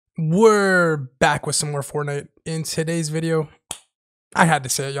We're back with some more Fortnite. In today's video, I had to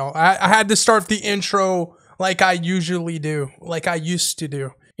say it, y'all. I had to start the intro like I usually do, like I used to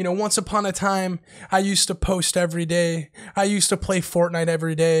do. You know, once upon a time, I used to post every day. I used to play Fortnite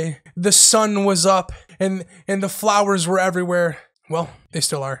every day. The sun was up and the flowers were everywhere. Well, they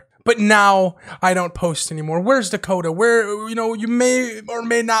still are. But now I don't post anymore. Where's Dakota? Where, you know, you may or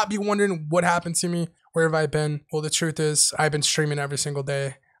may not be wondering what happened to me. Where have I been? Well, the truth is I've been streaming every single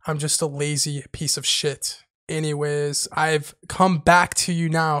day. I'm just a lazy piece of shit. Anyways, I've come back to you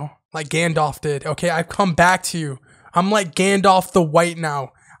now like Gandalf did. Okay, I've come back to you. I'm like Gandalf the White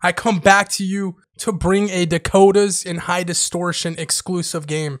now. I come back to you to bring a Dakotaz and HighDistortion exclusive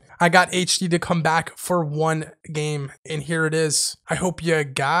game. I got HD to come back for one game, and here it is. I hope you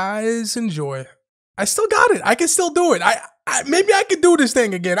guys enjoy. I still got it. I can still do it. Maybe I could do this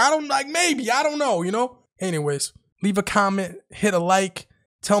thing again. Maybe. I don't know, you know? Anyways, leave a comment, hit a like,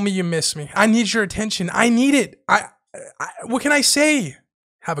 tell me you miss me. I need your attention. I need it. What can I say?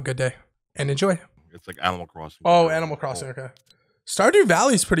 Have a good day and enjoy. It's like Animal Crossing. Oh, Animal Crossing, okay. Stardew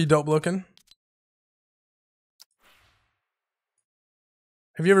Valley's pretty dope looking.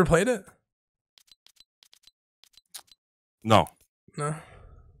 Have you ever played it? No. No.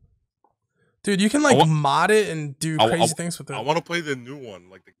 Dude, you can like mod it and do crazy things with it. I want to play the new one.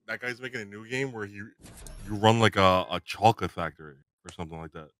 Like that guy's making a new game where you run like a chocolate factory or something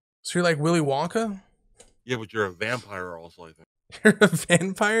like that. So you're like Willy Wonka? Yeah, but you're a vampire also, I think. You're a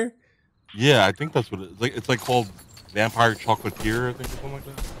vampire? Yeah, I think that's what it is. It's like called Vampire Chocolatier, I think, or something like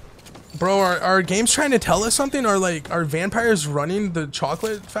that. Bro, are games trying to tell us something? Are vampires running the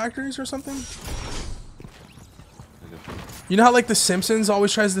chocolate factories or something? You know how like The Simpsons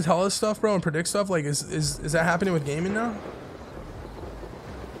always tries to tell us stuff, bro, and predict stuff? Like, is that happening with gaming now?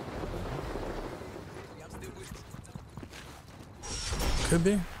 Could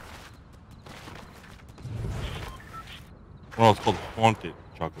be. Well, it's called Haunted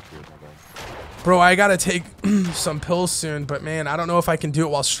Chocolatier. Bro, I gotta take some pills soon, but man, I don't know if I can do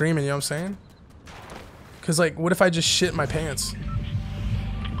it while streaming, you know what I'm saying? Cause like, what if I just shit my pants?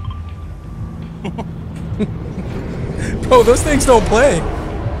 Bro, those things don't play.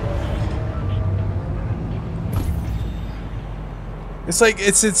 It's like,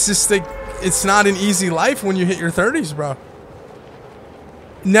 it's just like, it's not an easy life when you hit your 30s, bro.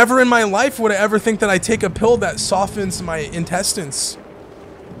 Never in my life would I ever think that I take a pill that softens my intestines.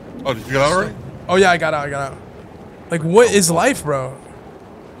 Oh, did you get out already? Oh yeah, I got out. Like, what is life, bro?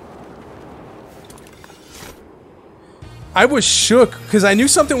 I was shook because I knew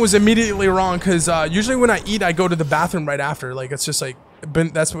something was immediately wrong. Because usually when I eat, I go to the bathroom right after. Like, it's just like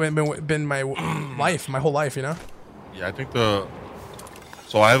that's been my life, my whole life, you know. Yeah, I think so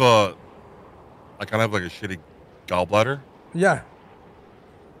I kind of have like a shitty gallbladder. Yeah.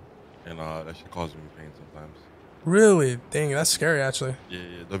 And that shit causes me pain sometimes. Really? Dang, that's scary, actually. Yeah.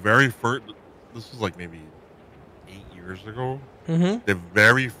 The very first, this was like maybe 8 years ago. Mm-hmm. The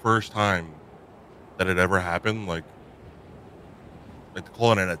very first time that it ever happened, like they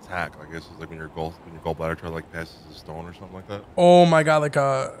call it an attack. I guess it's like when your gallbladder tries like passes a stone or something like that. Oh my god, like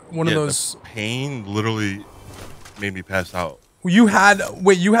one of those. The pain literally made me pass out. You had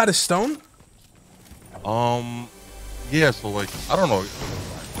a stone? Yeah. So like, I don't know.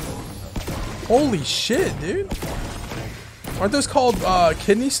 Holy shit, dude! Aren't those called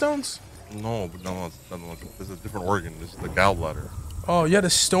kidney stones? No, it's a different organ. This is the gallbladder. Oh, you had a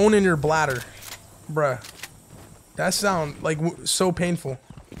stone in your bladder, bruh. That sound like so painful.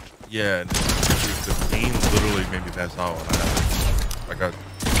 Yeah, the pain literally made me pass out. And I got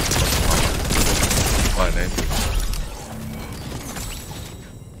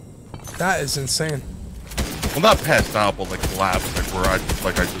That is insane. Well, not passed out, but like collapsed, like where I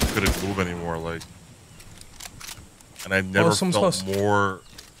just couldn't move anymore, like. And I never felt more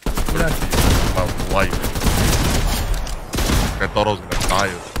thirsty about life. Like, I thought I was gonna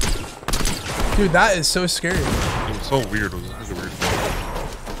die. Dude, that is so scary. It was so weird. It was such a weird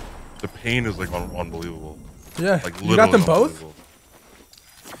feeling. The pain is like unbelievable. Yeah, like you got them both.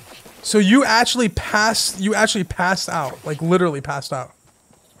 So you actually passed out, like literally passed out.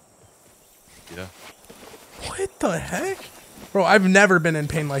 Yeah. What the heck? Bro, I've never been in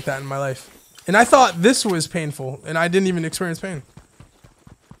pain like that in my life. And I thought this was painful, and I didn't even experience pain.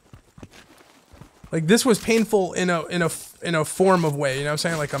 Like, this was painful in a form of way, you know what I'm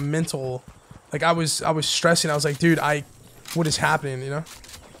saying? Like a mental, like I was stressing. I was like, dude, what is happening, you know?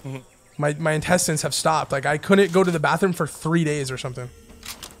 Mm-hmm. My intestines have stopped. Like, I couldn't go to the bathroom for 3 days or something.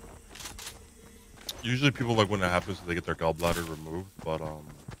 Usually people, like, when that happens, they get their gallbladder removed, but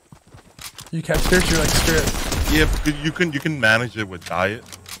You kept spirit, you're like, spirit. Yeah, you can manage it with diet.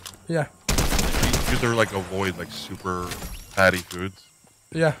 Yeah. You either like avoid like super fatty foods.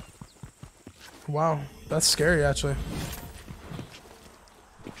 Yeah. Wow, that's scary actually.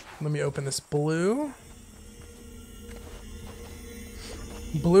 Let me open this blue.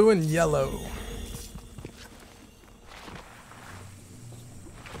 Blue and yellow.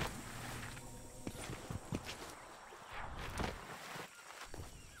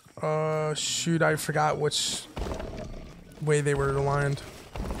 Shoot, I forgot which way they were aligned.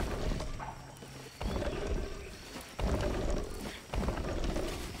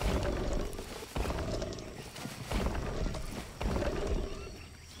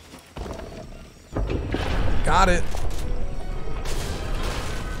 Got it.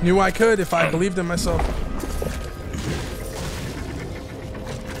 Knew I could if I believed in myself.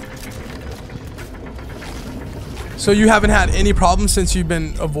 So you haven't had any problems since you've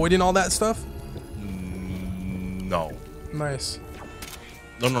been avoiding all that stuff? No. Nice.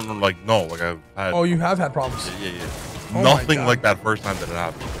 No, like I've had. Oh, you have had problems? Yeah. Oh Nothing like that first time that it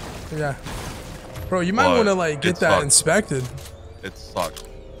happened. Yeah. Bro, you might want to like get that inspected. It sucks.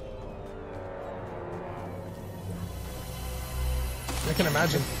 I can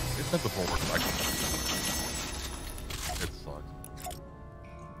imagine. It's not the full work cycle. It sucks.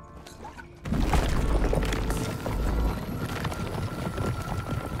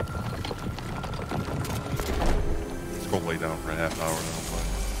 Let's go lay down for a half hour and then play.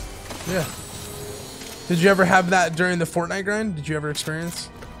 Yeah. Did you ever have that during the Fortnite grind? Did you ever experience?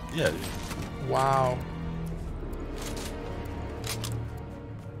 Yeah. Wow.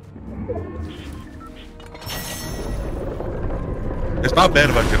 It's not bad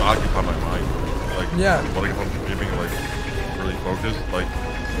if I can occupy my mind. Like, yeah. But like if I'm streaming, like, really focused, like,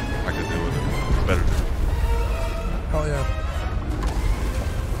 I can deal with it. It's better. Hell yeah.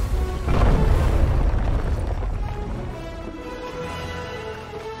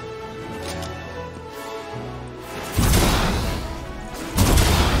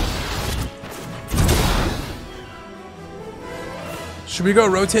 Should we go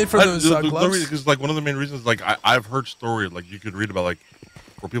rotate for those gloves? Because like one of the main reasons, like I've heard stories, like you could read about, like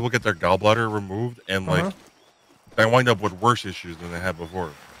where people get their gallbladder removed and like they wind up with worse issues than they had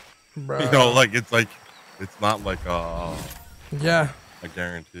before. Bro. You know, like it's not like yeah, a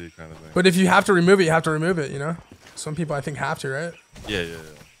guarantee kind of thing. But if you have to remove it, you have to remove it. You know, some people I think have to, right? Yeah.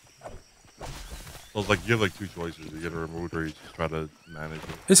 So it's like you have like two choices: you get it removed or you just try to manage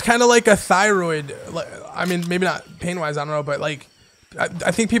it. It's kind of like a thyroid. I mean, maybe not pain-wise, I don't know, but like.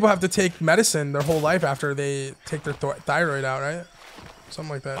 I think people have to take medicine their whole life after they take their thyroid out, right?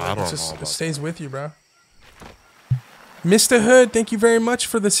 Something like that. I don't know. It stays with you, bro. Mr. Hood, thank you very much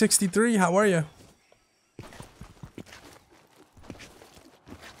for the 63. How are you?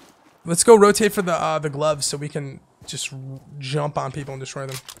 Let's go rotate for the gloves so we can just jump on people and destroy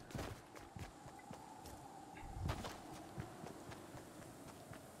them.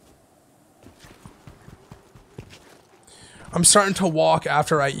 I'm starting to walk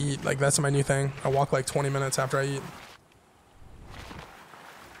after I eat. Like, that's my new thing. I walk like 20 minutes after I eat.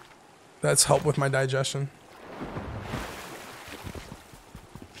 That's helped with my digestion.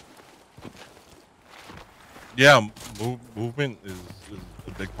 Yeah, movement is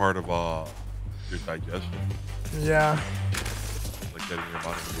a big part of your digestion. Yeah. Like getting your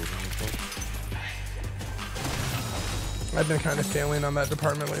body moving and stuff. I've been kind of failing on that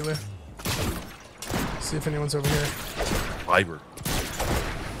department lately. See if anyone's over here. Fiber.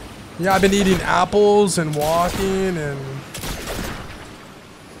 Yeah, I've been eating apples and walking, and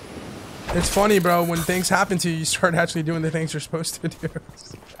it's funny, bro. When things happen to you, you start actually doing the things you're supposed to do.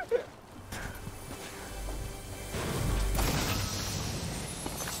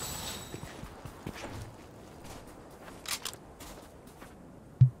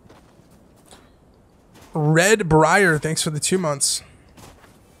 Red Briar, thanks for the 2 months.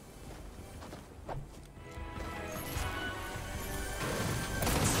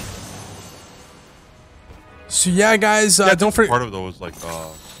 So yeah, guys, don't forget. Part of those, like,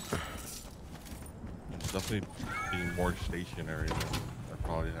 definitely being more stationary than I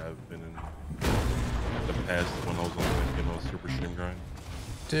probably have been in the past when I was on the super stream grind.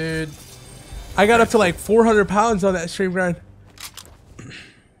 Dude, I got up to like 400 pounds on that stream grind.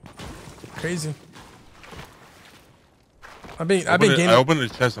 Crazy. I've been gaining. I opened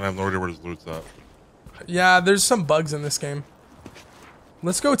his chest and I have no idea where his loot's at. Yeah, there's some bugs in this game.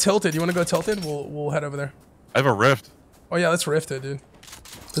 Let's go tilted. You want to go tilted? We'll head over there. I have a rift. Oh yeah, let's rift it, dude.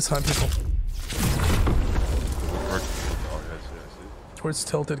 Let's hunt people. Oh, I see. Towards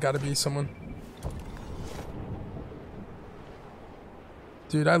tilted, gotta be someone.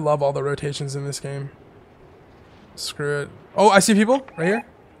 Dude, I love all the rotations in this game. Screw it. Oh, I see people right here.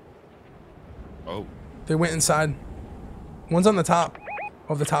 Oh. They went inside. One's on the top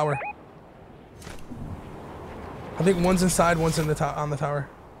of the tower. I think one's inside, one's in the on the tower.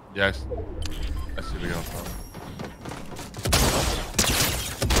 Yes. I see the guy on top.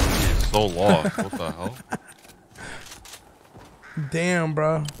 He's so lost. What the hell? Damn,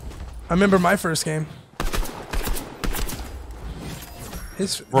 bro. I remember my first game.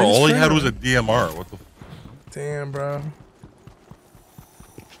 Bro, all he had was a DMR. What the? Damn, bro. Where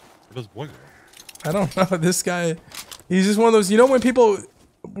does boy go? I don't know. This guy, he's just one of those. You know when people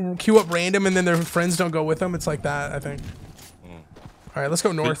queue up random and then their friends don't go with them? It's like that, I think. All right, let's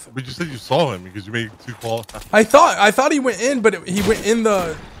go north. But you said you saw him because you made 2 calls. I thought he went in, but he went in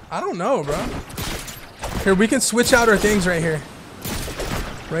the. I don't know, bro. Here, we can switch out our things right here.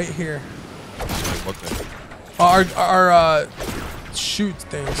 Right here. What thing? Our shoot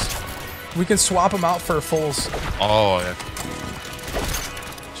things. We can swap them out for fulls. Oh yeah.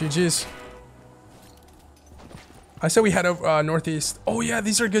 GG's. I said we head over northeast. Oh yeah,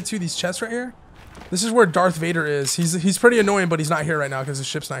 these are good too. These chests right here. This is where Darth Vader is. He's pretty annoying, but he's not here right now because the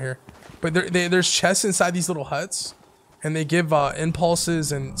ship's not here. But there's chests inside these little huts, and they give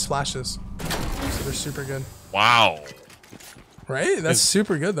impulses and splashes. So they're super good. Wow. Right? That's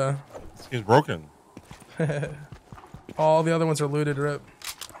super good though. This game's broken. All the other ones are looted, rip.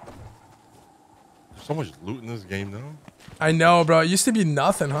 There's so much loot in this game now. I know, bro. It used to be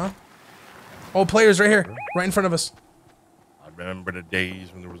nothing, huh? Oh, players right here, right in front of us. I remember the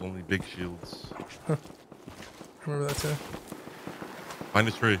days when there was only big shields. Huh. Remember that too. Behind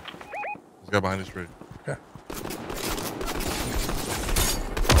this tree. This guy behind this tree. Okay.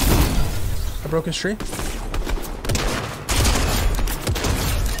 I broke his tree.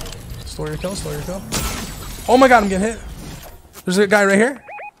 Slow your kill, slow your kill. Oh my god, I'm getting hit. There's a guy right here.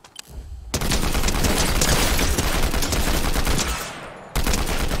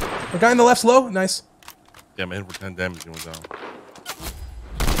 The guy on the left's low. Nice. Damn, I hit for 10 damage and went down.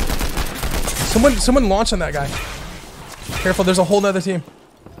 Someone launch on that guy. Careful, there's a whole other team.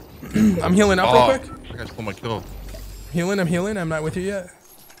 I'm healing up real quick. I got stole my kill. I'm healing. I'm not with you yet.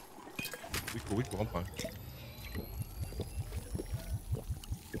 We cool. I'm fine.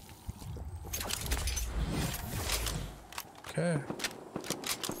 Okay.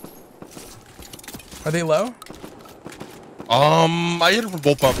 Are they low? I hit it from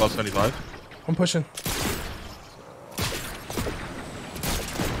both points about 75. I'm pushing.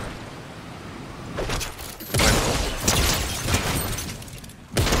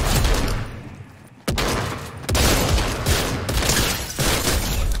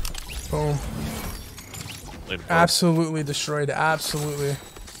 Boom. Later, absolutely destroyed. Absolutely.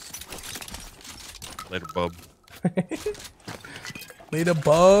 Later, bub. Later,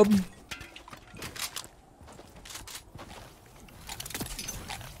 bub.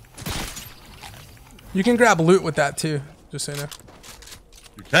 You can grab loot with that too, just so you know.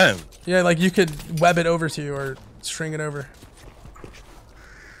 You can? Yeah, like you could web it over to you or string it over.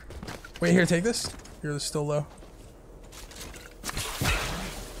 Wait, here, take this. You're still low.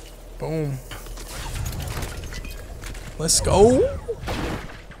 Boom. Let's go.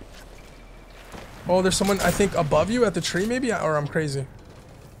 Oh, there's someone, I think, above you at the tree, maybe? Or I'm crazy.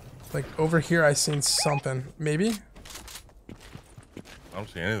 Like, over here, I seen something. Maybe? I don't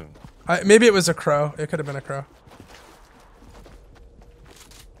see anything. Maybe it was a crow. It could have been a crow.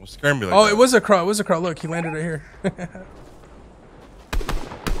 What's scaring me like oh, that? it was a crow. It was a crow. Look, he landed right here.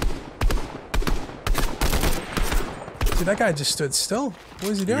 Dude, that guy just stood still. What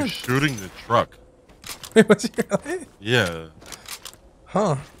was he doing? He was shooting the truck. Was he really? Yeah.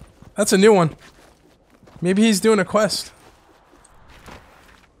 Huh. That's a new one. Maybe he's doing a quest.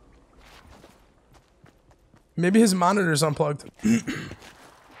 Maybe his monitor's unplugged.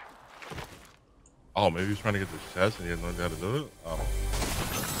 Oh, maybe he's trying to get the chest and he had no idea how to do it? Oh.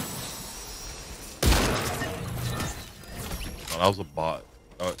 No, that was a bot.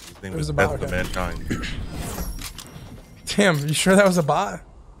 His name was Death to Mankind. Damn, you sure that was a bot?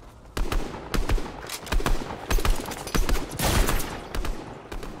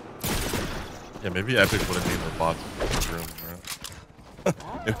 Yeah, maybe Epic would have named the bots in the room, right?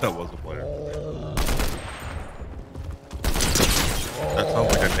 If that was a player. That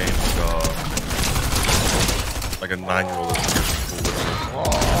sounds like a name like a 9-year-old.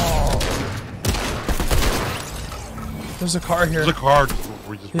 There's a car here. There's a car.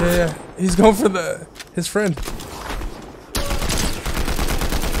 Yeah. He's going for his friend.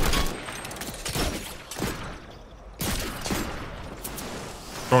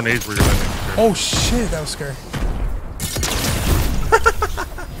 Throwing nades where you're landing. Oh shit, that was scary.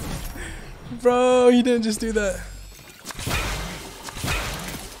 Bro, he didn't just do that.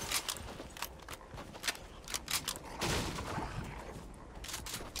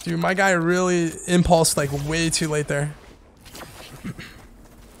 Dude, my guy really impulsed like way too late there.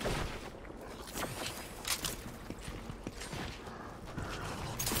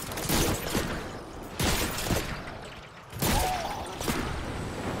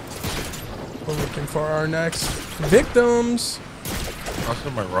 We're looking for our next victims. Cross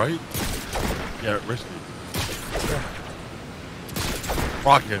to my right? Yeah, risky. Yeah.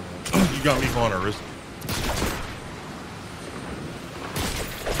 Fuck him. You got me going at risky.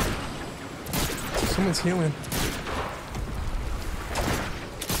 Someone's healing.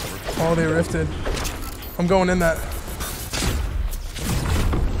 Oh, they rifted. I'm going in that.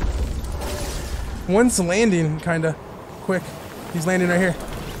 One's landing kinda quick. He's landing right here.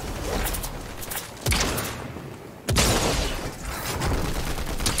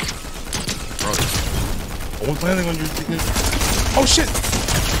 One's landing on you. Oh shit!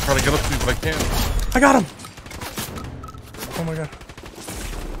 I'm trying to get up to you, but I can't. I got him! Oh my god.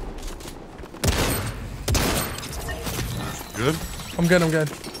 Good? I'm good, I'm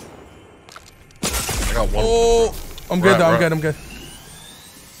good. I got one. Oh! I'm good though, I'm good, I'm good.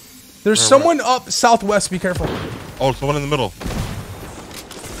 There's someone up southwest, be careful. Oh, someone in the middle.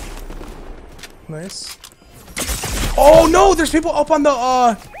 Nice. Oh no! There's people up on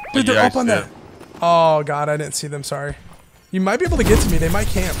the, dude, they're up on that. Oh god, I didn't see them, sorry. You might be able to get to me, they might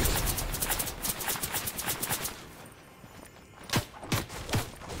camp.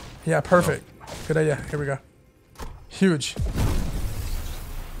 Yeah, perfect. Good idea, here we go. Huge.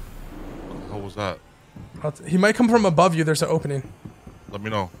 What the hell was that? He might come from above you, there's an opening. Let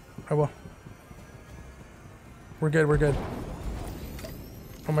me know. I will. We're good, we're good.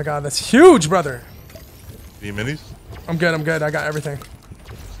 Oh my god, that's huge, brother! Any minis? I'm good, I'm good, I got everything.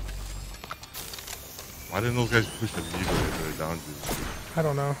 Why didn't those guys push immediately after they downed you? I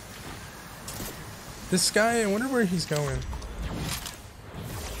don't know. This guy, I wonder where he's going.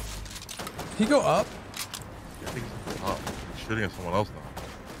 Did he go up? I think he's up. He's shooting at someone else now.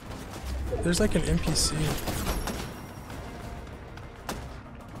 There's like an NPC.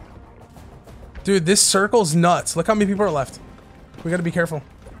 Dude, this circle's nuts. Look how many people are left. We gotta be careful.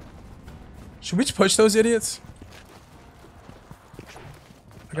 Should we just push those idiots?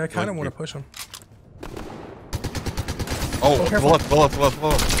 Like, I kind of want to push them. Oh, to the left, to the left, to the left, to the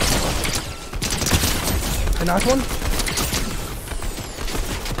left. I knocked one?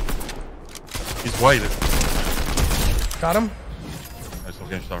 He's white. Got him? I still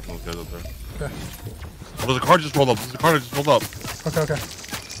can't stop from those guys up there. Okay. Oh, there's a car just rolled up. There's a car that just rolled up. Okay, okay.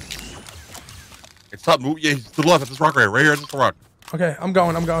 Hey, stop moving. Yeah, he's to the left at this rock right here at this rock. Okay, I'm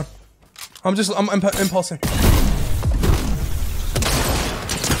going, I'm going. I'm impulsing.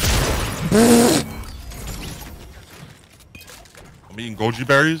 I'm eating goji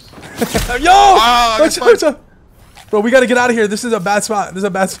berries. Yo! What's up? Bro, we gotta get out of here. This is a bad spot. This is a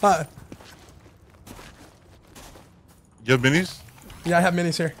bad spot. You have minis? Yeah, I have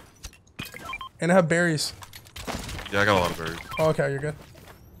minis here. And I have berries. Yeah, I got a lot of berries. Oh, okay, you're good.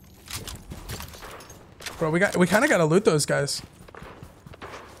 Bro, we kind of gotta loot those guys.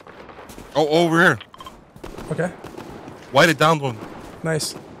 Oh, over here. Okay. White it down one.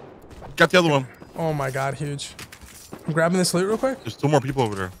 Nice. Got the other one. Oh my god, huge. I'm grabbing this loot real quick. There's two more people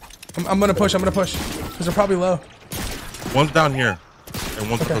over there. I'm gonna push, because they're probably low. One's down here, and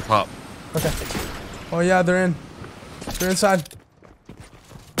one's at the top. Okay. Oh yeah, they're in. They're inside.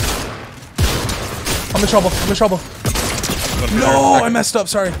 I'm in trouble, I'm in trouble. No, I messed up,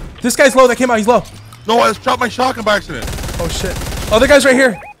 sorry. This guy's low, that came out, he's low. No, I just dropped my shotgun by accident. Oh shit. Other guy's right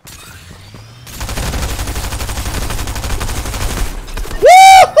here.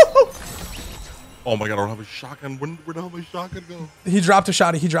 Oh my god, I don't have a shotgun. Where the hell did my shotgun go? He dropped a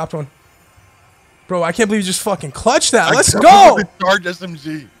shotty. He dropped one. Bro, I can't believe you just fucking clutched that. Let's go! Charge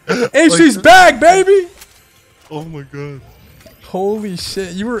SMG. HC's back, baby! Oh my god. Holy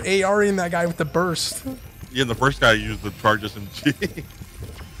shit. You were ARing that guy with the burst. Yeah, the first guy used the charge SMG.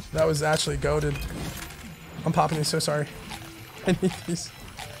 That was actually goated. I'm popping these, so sorry. I need these.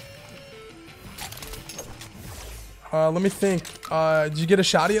 Let me think. Did you get a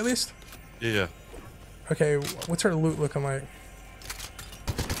shotty at least? Yeah. Okay, what's her loot looking like?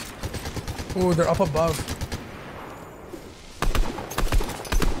 Ooh, they're up above.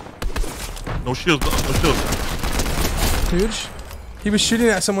 No shields, no shields. Huge. He was shooting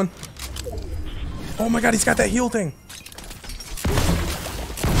at someone. Oh my god, he's got that heal thing.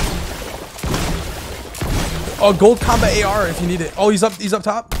 Oh, gold combat AR if you need it. Oh, he's up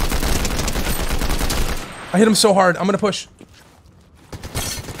top. I hit him so hard. I'm gonna push.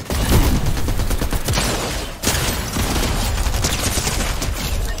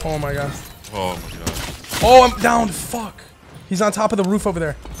 Oh my god. Oh my god. Oh, I'm down. Fuck. He's on top of the roof over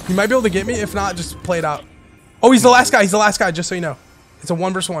there. He might be able to get me. If not, just play it out. Oh, he's the last guy. He's the last guy, just so you know. It's a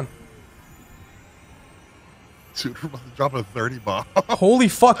 1 versus 1. Dude, we're about to drop a 30 bomb. Holy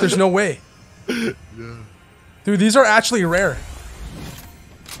fuck, there's no way. Yeah. Dude, these are actually rare.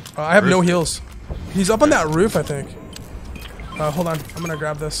 I have no heals. He's up on that roof, I think. Hold on. I'm gonna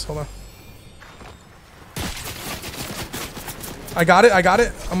grab this. Hold on. I got it. I got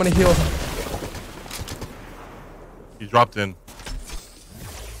it. I'm gonna heal. He dropped in.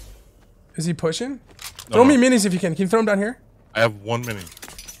 Is he pushing? No, throw me minis if you can. Can you throw them down here? I have 1 mini.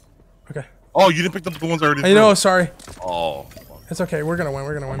 Okay. Oh, you didn't pick up the ones I already I know, sorry. Oh, fuck. It's okay. We're gonna win.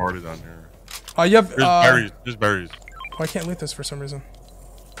 We're gonna win. I'm already down here. You have There's berries. There's berries. Oh, I can't loot this for some reason.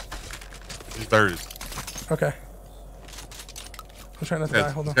 There's berries. Okay. I'm trying not to die.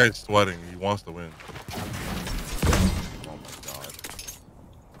 Hold on. This guy's sweating. He wants to win. Oh my god.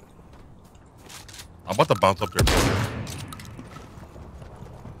 I'm about to bounce up there, bro.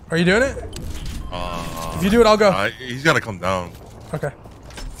 Are you doing it? If you do it, I'll go. He's gotta come down. Okay.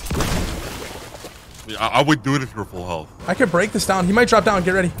 I would do it if you were full health. I could break this down. He might drop down.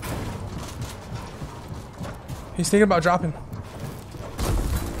 Get ready. He's thinking about dropping.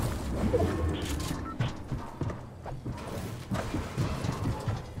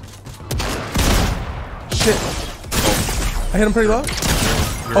 Shit. I hit him pretty low.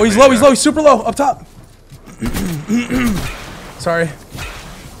 Oh, he's low. He's low. He's super low. Up top. Sorry.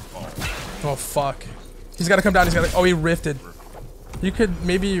 Oh, fuck. He's got to come down. He's got to... Oh, he rifted. You could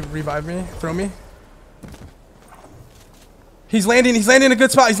maybe revive me. Throw me. He's landing. He's landing in a good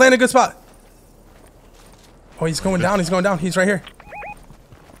spot. He's landing in a good spot. Oh, he's going down. He's going down. He's right here.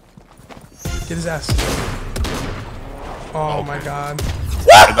 Get his ass. Oh, my God.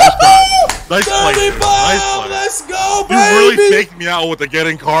 Nice play. Nice play. Let's go, baby. You really faked me out with the get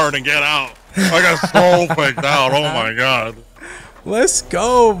in card and get out. I got so faked out. Oh, my God. Let's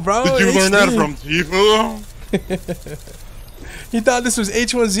go, bro. Did you learn that from Tifu? He thought this was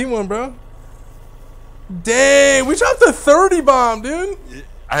H1Z1, bro. Dang, we dropped a 30 bomb, dude.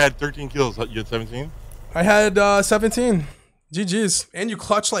 I had 13 kills. You had 17? I had 17. GG's. And you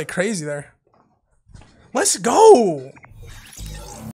clutched like crazy there. Let's go.